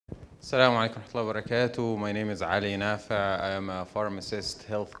Assalamu alaikum wa rahmatullahi wa barakatuh. My name is Ali Nafa. I am a pharmacist,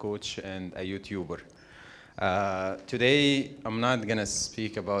 health coach, and a YouTuber. Today, I'm not going to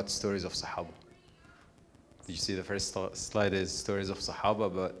speak about stories of Sahaba. You see the first slide is stories of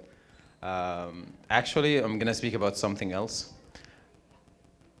Sahaba, but actually, I'm going to speak about something else.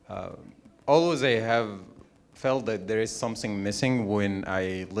 Always I have felt that there is something missing when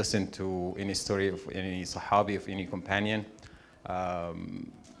I listen to any story of any Sahabi, of any companion.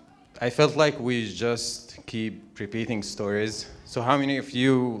 I felt like we just keep repeating stories. So how many of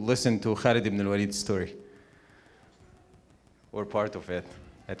you listen to Khalid ibn al-Walid's story? Or part of it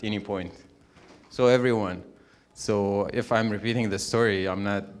at any point? So everyone. So if I'm repeating the story, I'm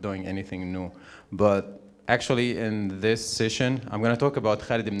not doing anything new. But actually in this session, I'm going to talk about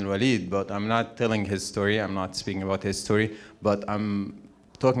Khalid ibn al-Walid, but I'm not telling his story. I'm not speaking about his story, but I'm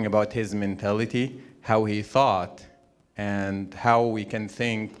talking about his mentality, how he thought, and how we can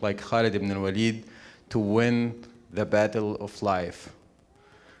think like Khalid ibn al-Walid to win the battle of life.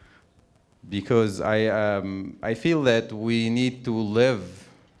 Because I feel that we need to live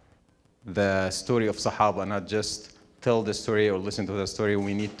the story of Sahaba, not just tell the story or listen to the story.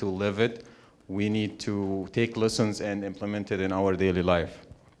 We need to live it. We need to take lessons and implement it in our daily life.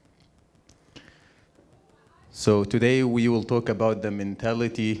 So today we will talk about the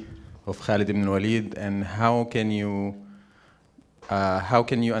mentality of Khalid ibn al-Walid and how can you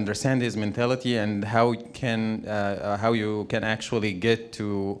understand his mentality and how you can actually get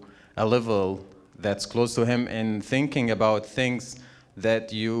to a level that's close to him in thinking about things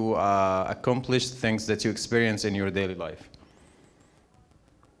that you accomplished, things that you experience in your daily life.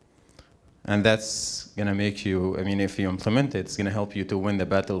 And that's gonna make you, if you implement it, it's gonna help you to win the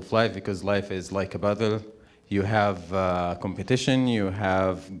battle of life, because life is like a battle. You have competition, you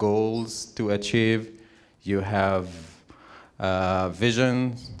have goals to achieve, you have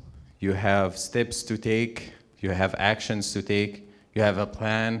vision, you have steps to take, you have actions to take, you have a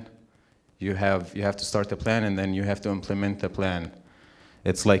plan, you have to start a plan, and then you have to implement the plan.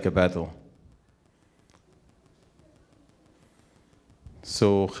 It's like a battle.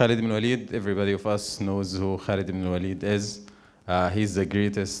 So Khalid ibn Walid, everybody of us knows who Khalid ibn Walid is. He's the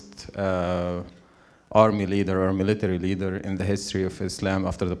greatest army leader or military leader in the history of Islam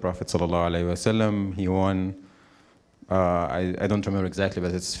after the Prophet ﷺ. He won, I don't remember exactly,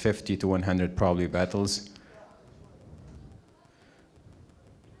 but it's 50 to 100 probably battles.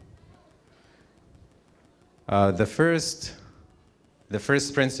 The first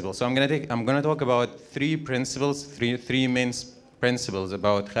principle. So I'm gonna talk about three principles, three main principles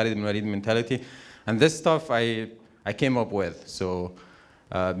about Khalid ibn Walid mentality, and this stuff I came up with. So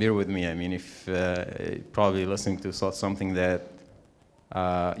bear with me. If probably listening to something that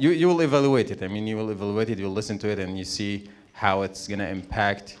you will evaluate it. You will evaluate it. You'll listen to it, and you see how it's gonna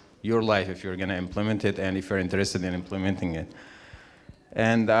impact your life if you're gonna implement it, and if you're interested in implementing it.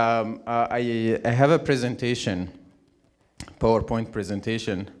 And I have a presentation, PowerPoint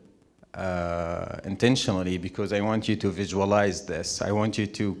presentation, intentionally, because I want you to visualize this. I want you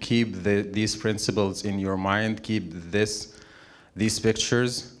to keep these principles in your mind, keep these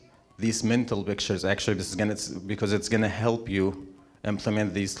pictures, these mental pictures, actually, because it's gonna help you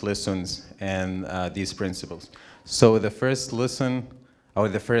implement these lessons and these principles. So the first lesson, or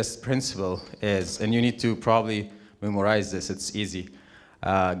the first principle is, and you need to probably memorize this, it's easy.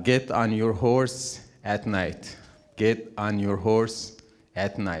 Get on your horse at night. Get on your horse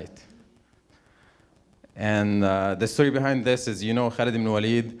at night. And the story behind this is, Khalid ibn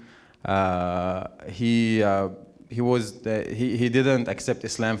Walid, he didn't accept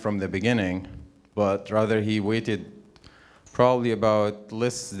Islam from the beginning, but rather he waited probably about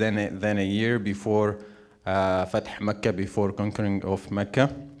less than a year before Fath Mecca, before conquering of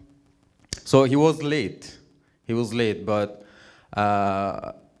Mecca. So he was late. He was late, but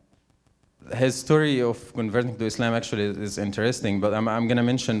his story of converting to Islam actually is interesting, but I'm going to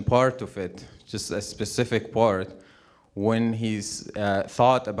mention part of it, just a specific part, when he's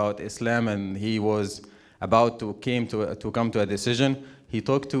thought about Islam and he was about to come to a decision. He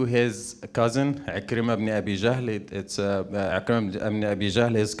talked to his cousin, Ikrimah ibn Abi Jahl. It's Ikrimah ibn Abi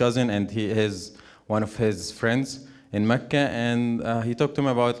Jahl, his cousin, and one of his friends in Mecca, and he talked to him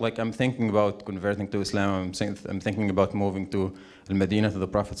about, like, I'm thinking about converting to Islam. I'm thinking about moving to Al-Medina, to the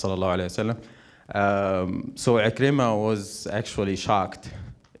Prophet ﷺ. So Ikrimah was actually shocked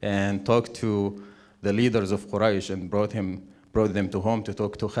and talked to the leaders of Quraysh and brought them to home to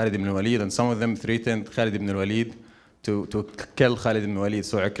talk to Khalid ibn Walid, and some of them threatened Khalid ibn Walid to kill Khalid ibn Walid.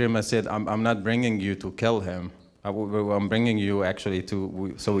 So Ikrimah said, I'm not bringing you to kill him. I'm bringing you actually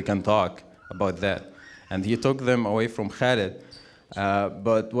so we can talk about that. And he took them away from Khalid.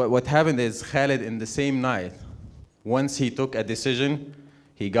 But what happened is Khalid in the same night, once he took a decision,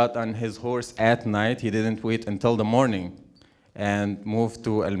 he got on his horse at night. He didn't wait until the morning and moved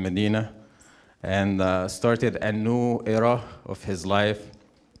to Al Medina and started a new era of his life,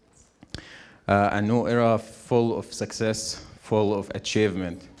 a new era full of success, full of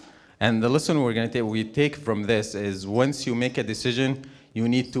achievement. And the lesson we take from this is once you make a decision, you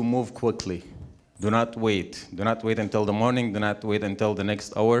need to move quickly. Do not wait. Do not wait until the morning. Do not wait until the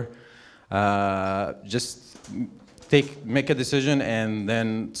next hour. Just make a decision and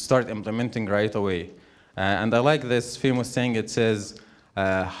then start implementing right away. And I like this famous saying. It says,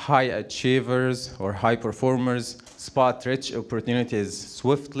 high achievers or high performers spot rich opportunities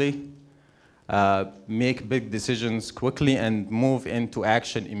swiftly, make big decisions quickly, and move into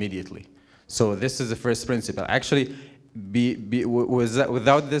action immediately. So this is the first principle. Actually,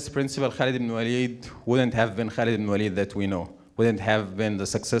 without this principle, Khalid ibn Walid wouldn't have been Khalid ibn Walid that we know, wouldn't have been the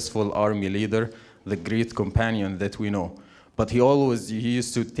successful army leader, the great companion that we know. But he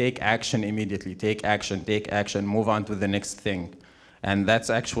used to take action immediately, take action, move on to the next thing. And that's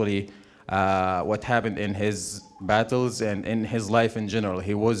actually what happened in his battles and in his life in general.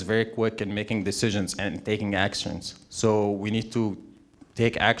 He was very quick in making decisions and taking actions. So we need to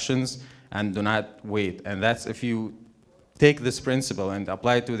take actions and do not wait. And that's, if you take this principle and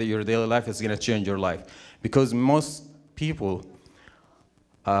apply it to your daily life, it's going to change your life. Because most people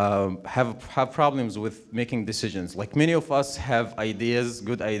have problems with making decisions. Like many of us have ideas,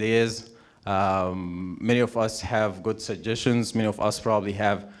 good ideas. Many of us have good suggestions. Many of us probably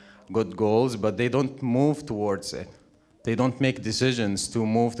have good goals, but they don't move towards it. They don't make decisions to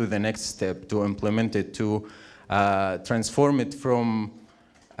move to the next step, to implement it, to transform it from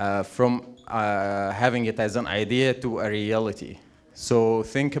having it as an idea to a reality. So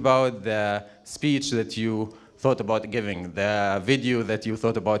think about the speech that you thought about giving, the video that you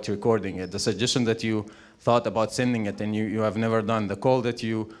thought about recording it, the suggestion that you thought about sending it and you have never done, the call that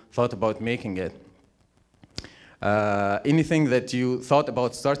you thought about making it. Anything that you thought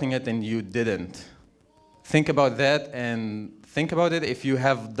about starting it and you didn't. Think about that and think about it if you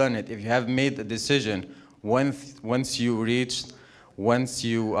have done it, if you have made a decision once you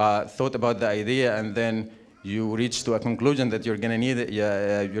thought about the idea and then you reach to a conclusion that you're gonna need it,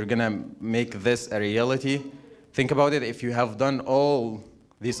 you're gonna make this a reality. Think about it if you have done all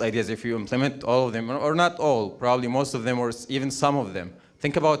these ideas, if you implement all of them, or not all, probably most of them, or even some of them.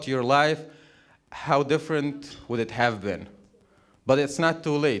 Think about your life, how different would it have been? But it's not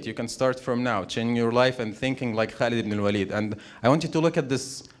too late. You can start from now, changing your life and thinking like Khalid ibn Walid. And I want you to look at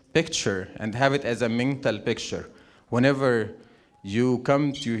this picture and have it as a mental picture. Whenever you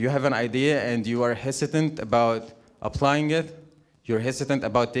have an idea and you are hesitant about applying it, you're hesitant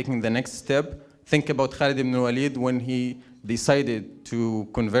about taking the next step, think about Khalid ibn Walid when he decided to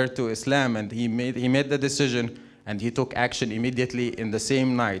convert to Islam, and he made the decision and he took action immediately in the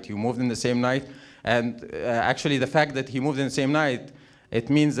same night. He moved in the same night, and actually the fact that he moved in the same night, it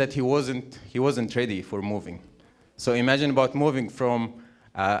means that he wasn't ready for moving. So imagine about moving from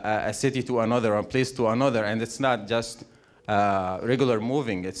a city to another, a place to another, and it's not just regular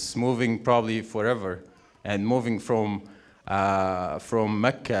moving, it's moving probably forever, and moving from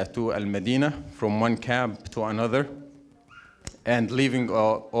Mecca to Al Medina, from one camp to another, and leaving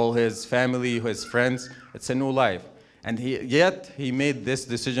all his family, his friends. It's a new life. And yet he made this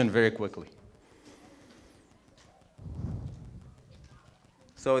decision very quickly.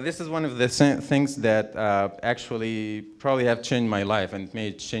 So this is one of the things that actually probably have changed my life and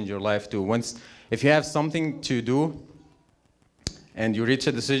may change your life too. If you have something to do and you reach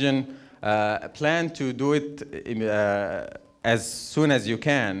a decision, plan to do it as soon as you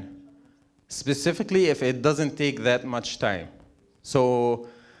can, specifically if it doesn't take that much time. So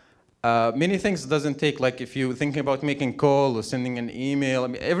many things doesn't take, like if you're thinking about making a call or sending an email, I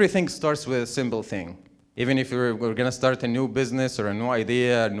mean, everything starts with a simple thing. Even if we're going to start a new business or a new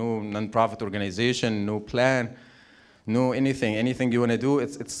idea, a new nonprofit organization, new plan, anything you want to do,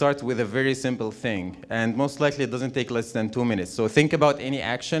 it starts with a very simple thing. And most likely it doesn't take less than 2 minutes. So think about any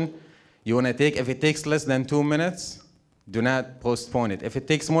action you want to take. If it takes less than 2 minutes, do not postpone it. If it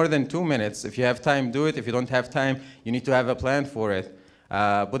takes more than 2 minutes, if you have time, do it. If you don't have time, you need to have a plan for it.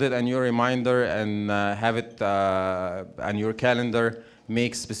 Put it on your reminder and have it on your calendar.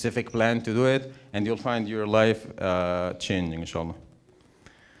 Make specific plan to do it, and you'll find your life changing, inshallah.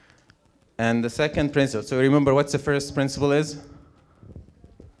 And the second principle, so remember what's the first principle is?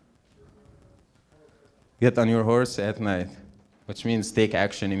 Get on your horse at night, which means take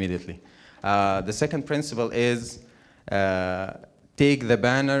action immediately. The second principle is take the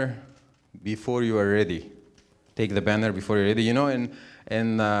banner before you are ready. Take the banner before you're ready. You know,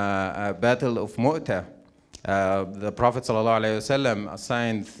 in Battle of Mu'tah, the Prophet ﷺ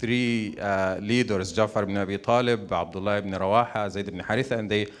assigned three leaders: Ja'far ibn Abi Talib, Abdullah ibn Rawaha, Zayd ibn Haritha, and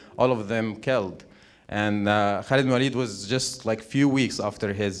they all of them killed. And Khalid ibn Walid was just like few weeks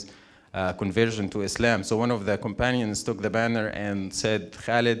after his conversion to Islam. So one of the companions took the banner and said,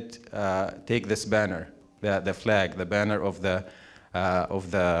 "Khalid, take this banner, the flag, the banner of the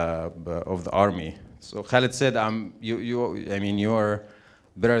army." So Khalid said, I mean, you're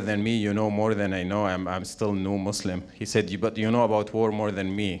better than me. You know more than I know. I'm still no Muslim." He said, "But you know about war more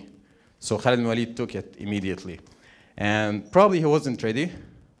than me." So Khalid ibn Walid took it immediately, and probably he wasn't ready,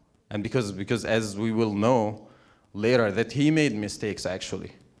 and because as we will know later that he made mistakes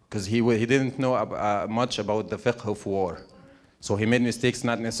actually, because he didn't know much about the fiqh of war. So he made mistakes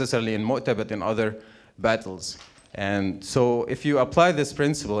not necessarily in Mu'tah, but in other battles. And so if you apply this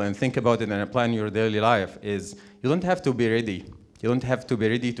principle and think about it and apply in your daily life, is you don't have to be ready. You don't have to be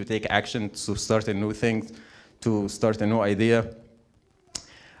ready to take action, to start a new thing, to start a new idea.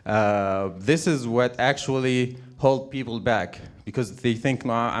 This is what actually hold people back, because they think,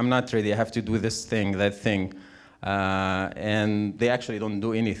 "No, I'm not ready, I have to do this thing, that thing." And they actually don't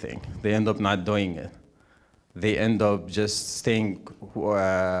do anything. They end up not doing it. They end up just staying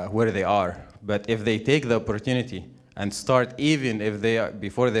where they are. But if they take the opportunity and start, even if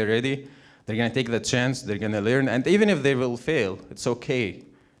before they're ready, they're gonna take the chance, they're gonna learn, and even if they will fail, it's okay.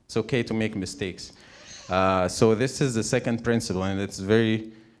 It's okay to make mistakes. So this is the second principle, and it's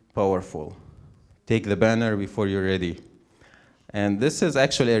very powerful. Take the banner before you're ready. And this is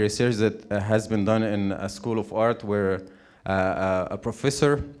actually a research that has been done in a school of art, where a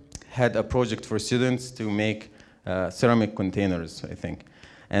professor had a project for students to make ceramic containers, I think.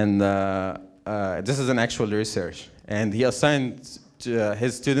 And this is an actual research. And he assigned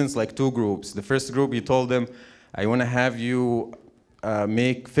his students like two groups. The first group, he told them, "I want to have you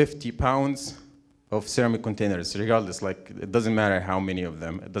make 50 pounds of ceramic containers, regardless, like it doesn't matter how many of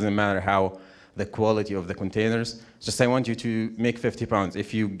them. It doesn't matter how the quality of the containers. Just I want you to make 50 pounds.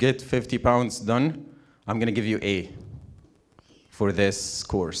 If you get 50 pounds done, I'm going to give you A for this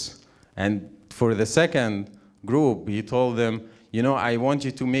course." And for the second group, he told them, "You know, I want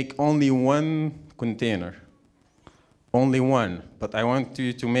you to make only one container, only one, but I want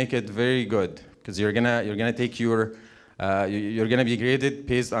you to make it very good, because you're gonna take your you're gonna be graded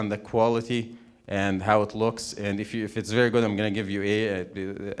based on the quality and how it looks. And if it's very good, I'm gonna give you A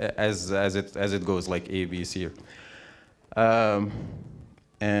as it goes, like A, B, C."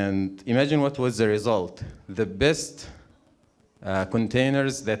 And imagine what was the result. The best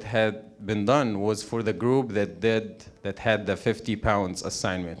containers that had been done was for the group that had the 50 pounds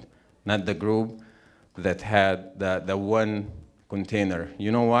assignment, not the group that had the one container.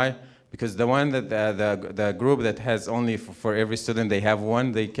 You know why? Because the one that the group that has only for every student, they have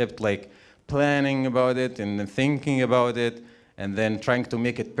one, they kept like planning about it and thinking about it and then trying to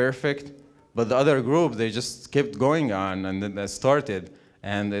make it perfect. But the other group, they just kept going on, and then they started.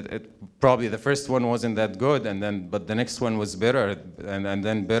 And it probably the first one wasn't that good, but the next one was better, and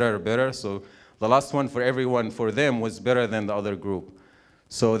then better. So the last one for everyone, for them, was better than the other group.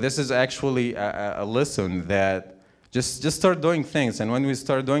 So this is actually a lesson that just start doing things, and when we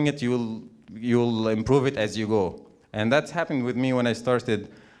start doing it, you'll improve it as you go. And that's happened with me when I started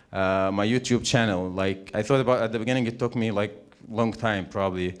my YouTube channel. Like I thought about at the beginning, it took me like a long time,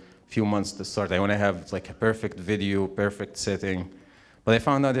 probably a few months to start. I want to have like a perfect video, perfect setting. But I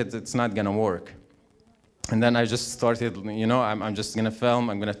found out that it's not gonna work. And then I just started, you know, I'm just gonna film,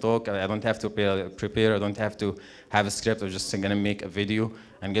 I'm gonna talk, I don't have to prepare, I don't have to have a script, I'm just gonna make a video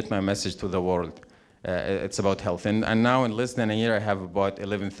and get my message to the world. It's about health. And now in less than a year, I have about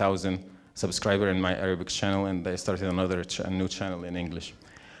 11,000 subscribers in my Arabic channel, and I started a new channel in English.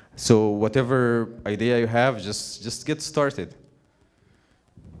 So whatever idea you have, just get started.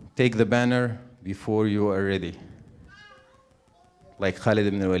 Take the banner before you are ready. Like Khalid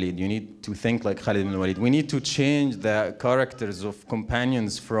ibn Walid. You need to think like Khalid ibn Walid. We need to change the characters of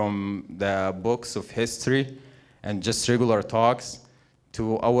companions from the books of history and just regular talks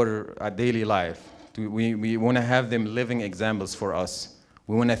to our daily life. We want to have them living examples for us.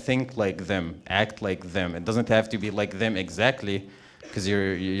 We want to think like them, act like them. It doesn't have to be like them exactly, because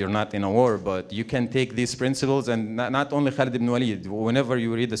you're not in a war, but you can take these principles, and not only Khalid ibn Walid. Whenever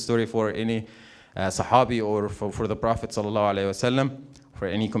you read the story for any Sahabi or for the Prophet sallallahu alaihi wasallam, for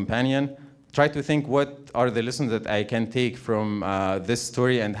any companion, try to think what are the lessons that I can take from this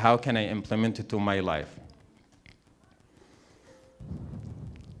story and how can I implement it to my life.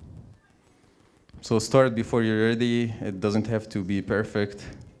 So start before you're ready. It doesn't have to be perfect.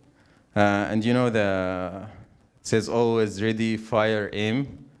 And you know, It says always ready, fire,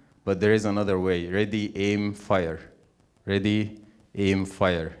 aim, but there is another way. Ready, aim, fire. Ready, aim,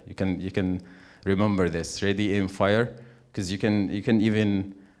 fire. You can remember this. Ready, aim, fire, because you can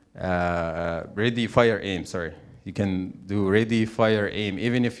even ready, fire, aim. Sorry, you can do ready, fire, aim,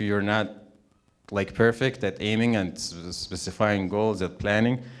 even if you're not like perfect at aiming and specifying goals at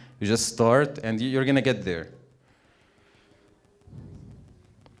planning. You just start, and you're gonna get there.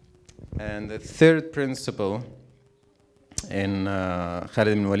 And the third principle in Khalid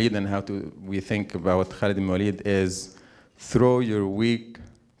ibn Walid and how we think about Khalid ibn Walid is throw your weak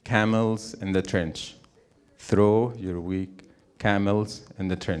camels in the trench. Throw your weak camels in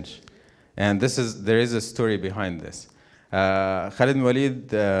the trench. And there is a story behind this. Khalid ibn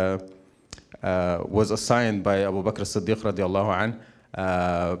Walid was assigned by Abu Bakr as-Siddiq radiallahu anh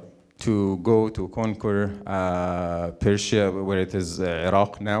to go to conquer Persia, where it is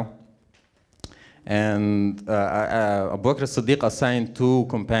Iraq now. And Abu Bakr as-Siddiq assigned two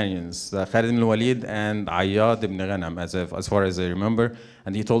companions, Khalid ibn Walid and Ayyad ibn Ghanam, as far as I remember.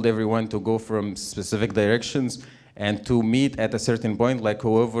 And he told everyone to go from specific directions and to meet at a certain point, like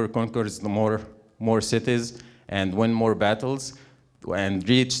whoever conquers the more cities and win more battles and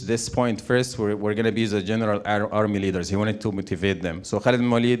reach this point first, we're going to be the general army leaders. He wanted to motivate them. So Khalid ibn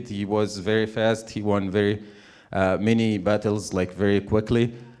Walid, he was very fast. He won very many battles, like very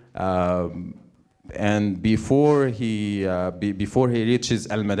quickly. And before he reaches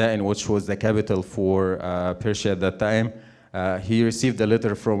Al-Madain, which was the capital for Persia at that time, he received a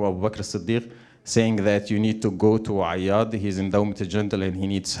letter from Abu Bakr as-Siddiq saying that you need to go to Ayyad. He's in Dawmat al-Jandal and he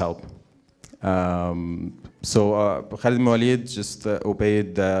needs help. So Khalid ibn Walid just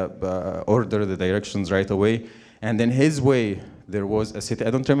obeyed the order, the directions right away. And in his way, there was a city.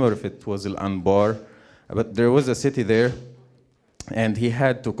 I don't remember if it was Al-Anbar, but there was a city there. And he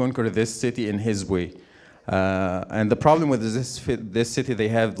had to conquer this city in his way. And the problem with this city, they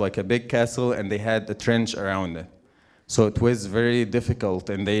have like a big castle and they had a trench around it. So it was very difficult,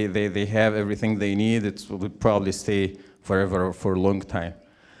 and they have everything they need. It would probably stay forever or for a long time.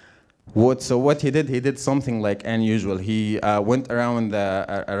 So what he did something like unusual. He went around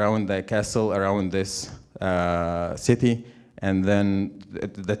the castle, around this city, and then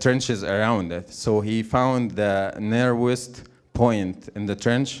the trenches around it. So he found the narrowest point in the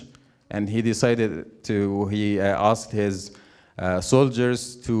trench, and he decided he asked his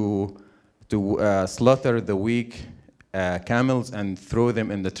soldiers to slaughter the weak camels and throw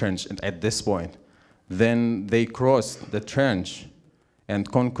them in the trench at this point. Then they crossed the trench and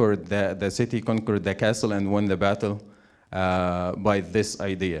conquered the city, conquered the castle, and won the battle by this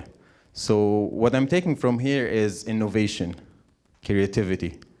idea. So what I'm taking from here is innovation,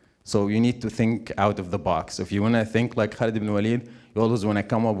 creativity. So you need to think out of the box. If you want to think like Khalid ibn Walid, you always want to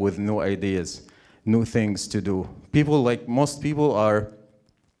come up with new ideas, new things to do. Most people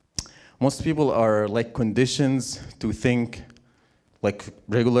are like conditions to think like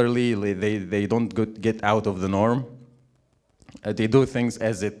regularly. They don't get out of the norm. They do things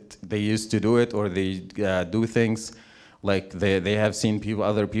as they used to do it, or they do things like they have seen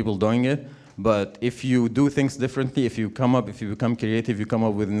other people doing it. But if you do things differently, if you become creative, you come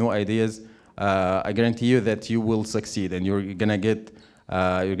up with new ideas, I guarantee you that you will succeed, and you're gonna get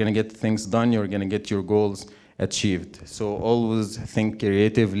things done. You're gonna get your goals achieved. So always think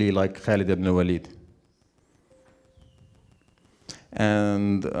creatively like Khalid ibn Walid.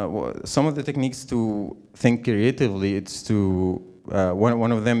 And some of the techniques to think creatively, it's to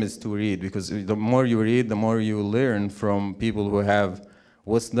one of them is to read, because the more you read, the more you learn from people who have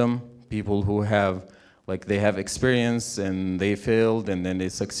wisdom, people who have they have experience and they failed and then they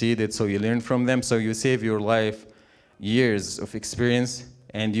succeeded, so you learn from them, so you save your life years of experience,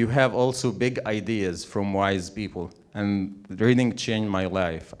 and you have also big ideas from wise people. And reading changed my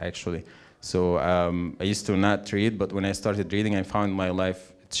life, actually. So I used to not read, but when I started reading, I found my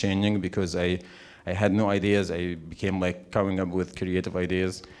life changing, because I had no ideas. I became coming up with creative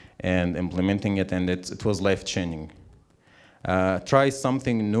ideas and implementing it, and it was life-changing. Try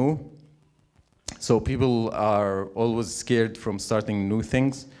something new. So people are always scared from starting new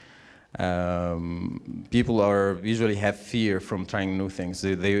things. People usually have fear from trying new things.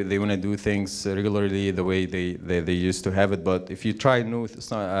 They want to do things regularly the way they used to have it. But if you try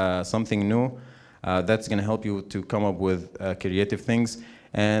something new, that's going to help you to come up with creative things.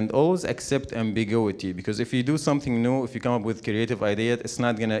 And always accept ambiguity, because if you do something new, if you come up with creative ideas, you're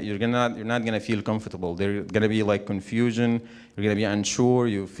not gonna feel comfortable. There's gonna be confusion. You're gonna be unsure.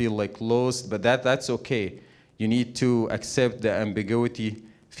 You feel lost, but that's okay. You need to accept the ambiguity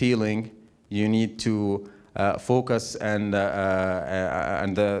feeling. You need to focus on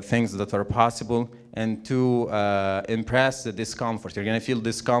the things that are possible, and to impress the discomfort. You're gonna feel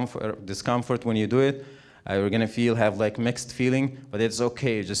discomfort when you do it. You're gonna have like mixed feeling, but it's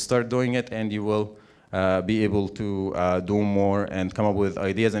okay. Just start doing it and you will be able to do more and come up with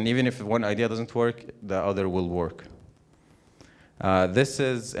ideas. And even if one idea doesn't work, the other will work. This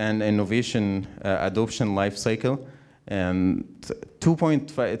is an innovation adoption life cycle. And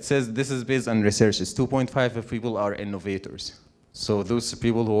 2.5, it says this is based on research. It's 2.5 of people are innovators. So those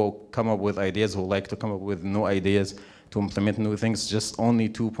people who come up with ideas, who like to come up with new ideas, to implement new things, just only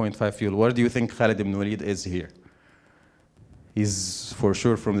 2.5 people. Where do you think Khalid ibn Walid is here? He's for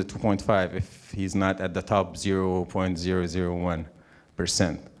sure from the 2.5, if he's not at the top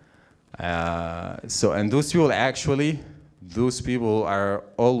 0.001%. And those people actually, those people are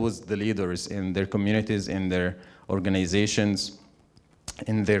always the leaders in their communities, in their organizations,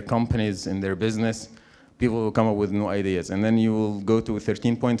 in their companies, in their business. People will come up with new ideas. And then you will go to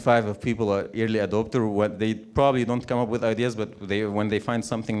 13.5 of people are early adopter. What they probably don't come up with ideas, but when they find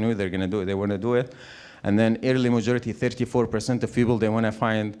something new, they're gonna do it, they wanna do it. And then early majority, 34% of people, they wanna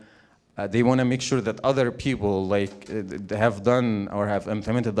find, they wanna make sure that other people have done or have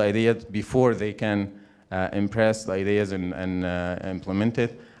implemented the idea before they can impress the ideas and implement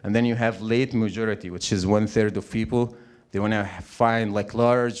it. And then you have late majority, which is 1/3 of people. They wanna find like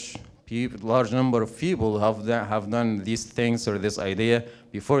large number of people have done these things or this idea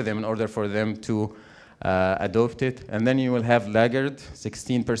before them in order for them to adopt it. And then you will have laggard.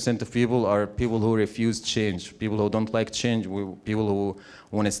 16% of people are people who refuse change, people who don't like change, people who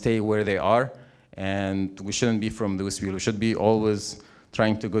want to stay where they are. And we shouldn't be from those people. We should be always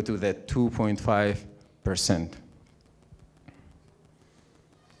trying to go to that 2.5%.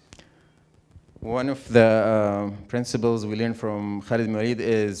 One of the principles we learn from Khalid ibn Walid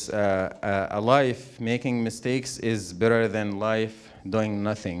is a life making mistakes is better than life doing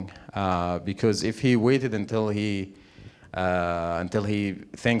nothing. Because if he waited until he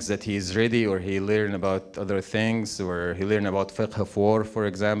thinks that he's ready, or he learned about other things, or he learned about fiqh of war, for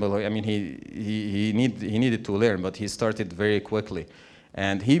example, I mean, he needed to learn, but he started very quickly.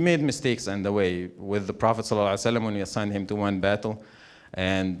 And he made mistakes on the way with the Prophet ﷺ when he assigned him to one battle.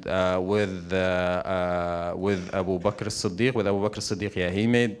 And with Abu Bakr as-Siddiq, yeah,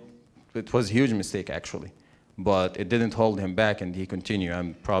 it was a huge mistake actually, but it didn't hold him back, and he continued.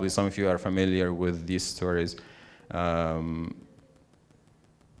 And probably some of you are familiar with these stories.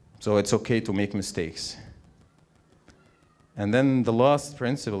 So it's okay to make mistakes. And then the last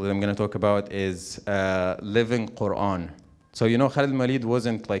principle that I'm going to talk about is living Quran. So you know, Khalid ibn Walid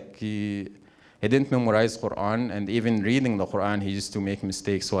wasn't like he didn't memorize Quran, and even reading the Quran, he used to make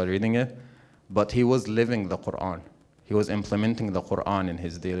mistakes while reading it. But he was living the Quran. He was implementing the Quran in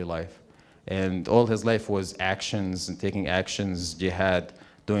his daily life. And all his life was actions and taking actions, jihad,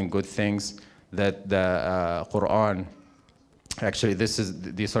 doing good things. That the Quran, actually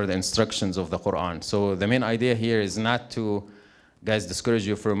these are the instructions of the Quran. So the main idea here is not to, guys, discourage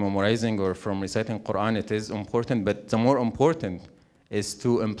you from memorizing or from reciting Quran. It is important, but the more important is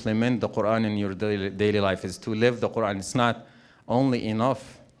to implement the Quran in your daily life, is to live the Quran. It's not only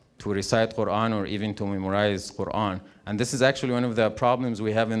enough to recite Quran or even to memorize Quran. And this is actually one of the problems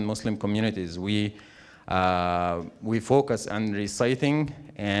we have in Muslim communities. We focus on reciting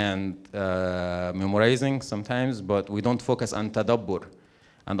and memorizing sometimes, but we don't focus on tadabbur.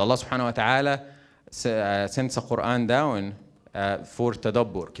 And Allah subhanahu wa ta'ala sends a Quran down for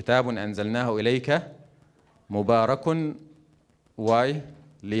tadabbur. كتاب أنزلناه إليك مبارك. Why?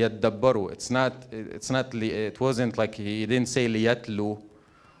 ليتدبروا. It wasn't like he didn't say ليتلوا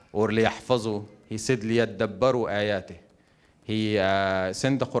or ليحفظوا. He said ليتدبروا آياته. He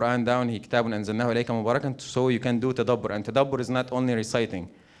sent the Quran down. كتاب أنزلناه إليك مباركا, so you can do tadabbur. And tadabbur is not only reciting,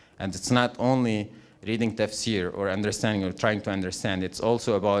 and it's not only reading tafsir or understanding or trying to understand. It's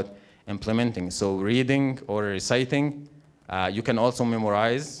also about implementing. So reading or reciting, you can also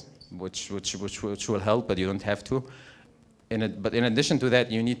memorize, which will help, but you don't have to. But in addition to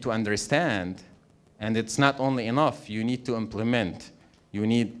that, you need to understand, and it's not only enough. You need to implement. You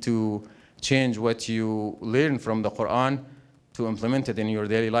need to change what you learn from the Quran to implement it in your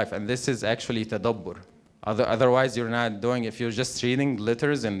daily life. And this is actually tadabbur. Otherwise, you're not doing, if you're just reading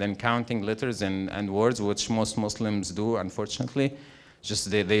letters and then counting letters and words, which most Muslims do, unfortunately,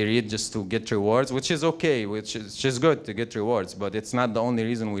 just they read just to get rewards, which is okay, which is just good to get rewards, but it's not the only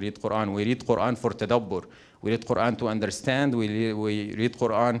reason we read Quran. We read Quran for tadabbur. We read Quran to understand. We read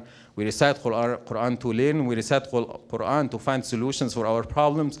Quran. We recite Quran to learn. We recite Quran to find solutions for our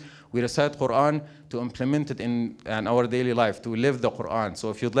problems. We recite Quran to implement it in our daily life, to live the Quran. So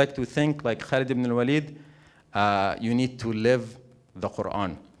if you'd like to think like Khalid ibn al-Walid, you need to live the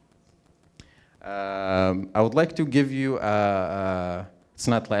Quran. I would like to give you it's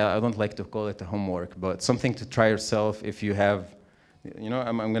not like, I don't like to call it a homework, but something to try yourself if you have, you know,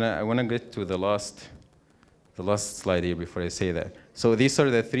 I want to get to the last slide here before I say that. So these are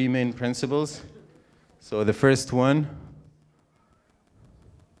the three main principles. So the first one,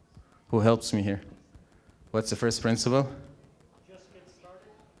 who helps me here? What's the first principle? Just get started.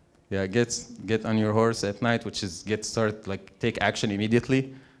 Yeah, get on your horse at night, which is get started, like take action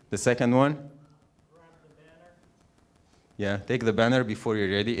immediately. The second one? Grab the banner. Yeah, take the banner before you're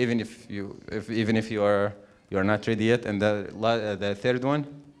ready, even if you are not ready yet. And the third one?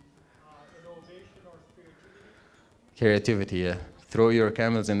 Innovation or creativity. Creativity, yeah. Throw your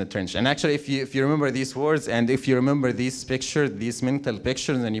camels in the trench. And actually, if you remember these words and if you remember these pictures, these mental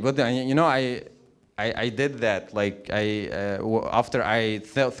pictures, and you put them, you know, I did that. Like after I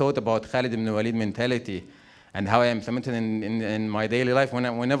thought about Khalid ibn Walid mentality and how I implemented in my daily life.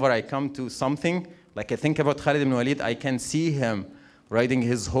 Whenever I come to something, like I think about Khalid ibn Walid, I can see him riding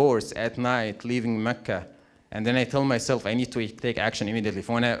his horse at night, leaving Mecca. And then I tell myself, I need to take action immediately. If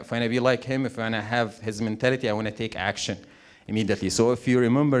I want to be like him, if I want to have his mentality, I want to take action immediately. So if you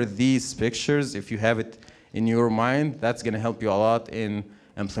remember these pictures, if you have it in your mind, that's going to help you a lot in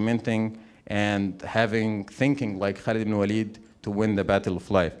implementing and thinking like Khalid ibn Walid to win the battle of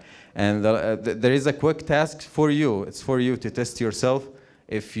life. And there is a quick task for you. It's for you to test yourself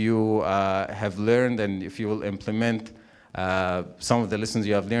if you have learned and if you will implement some of the lessons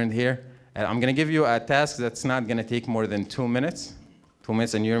you have learned here. And I'm going to give you a task that's not going to take more than 2 minutes. 2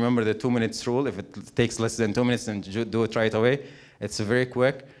 minutes, and you remember the 2 minutes rule. If it takes less than 2 minutes, then do it right away. It's very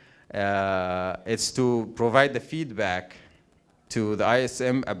quick. It's to provide the feedback to the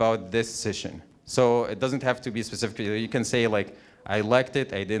ISM about this session. So it doesn't have to be specific. You can say like, I liked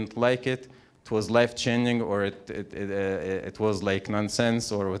it, I didn't like it, it was life-changing, or it was like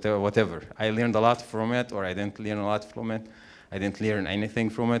nonsense, or whatever. I learned a lot from it, or I didn't learn a lot from it. I didn't learn anything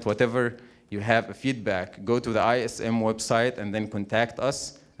from it. Whatever you have a feedback, go to the ISM website and then contact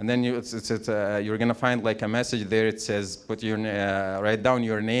us. And then you're gonna find like a message there. It says, write down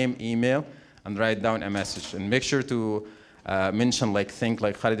your name, email, and write down a message. And make sure to mention think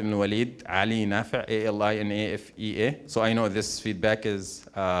like Khalid ibn Walid, Ali Nafi', ALINAFEA. So I know this feedback is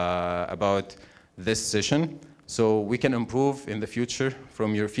about this session. So we can improve in the future.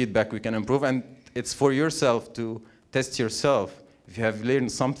 From your feedback, we can improve. And it's for yourself to test yourself. If you have learned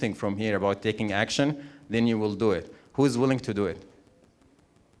something from here about taking action, then you will do it. Who is willing to do it?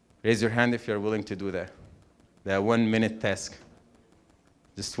 Raise your hand if you're willing to do that. The 1 minute task.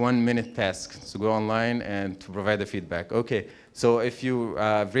 Just 1 minute task. So go online and to provide the feedback. Okay, so if you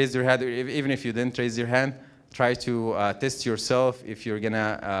raise your hand, or even if you didn't raise your hand, try to test yourself if you're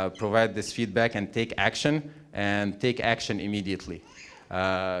gonna provide this feedback and take action immediately.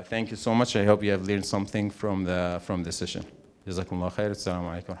 Thank you so much. I hope you have learned something from the session. جزاكم الله خير. السلام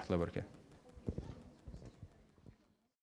عليكم ورحمة الله وبركاته.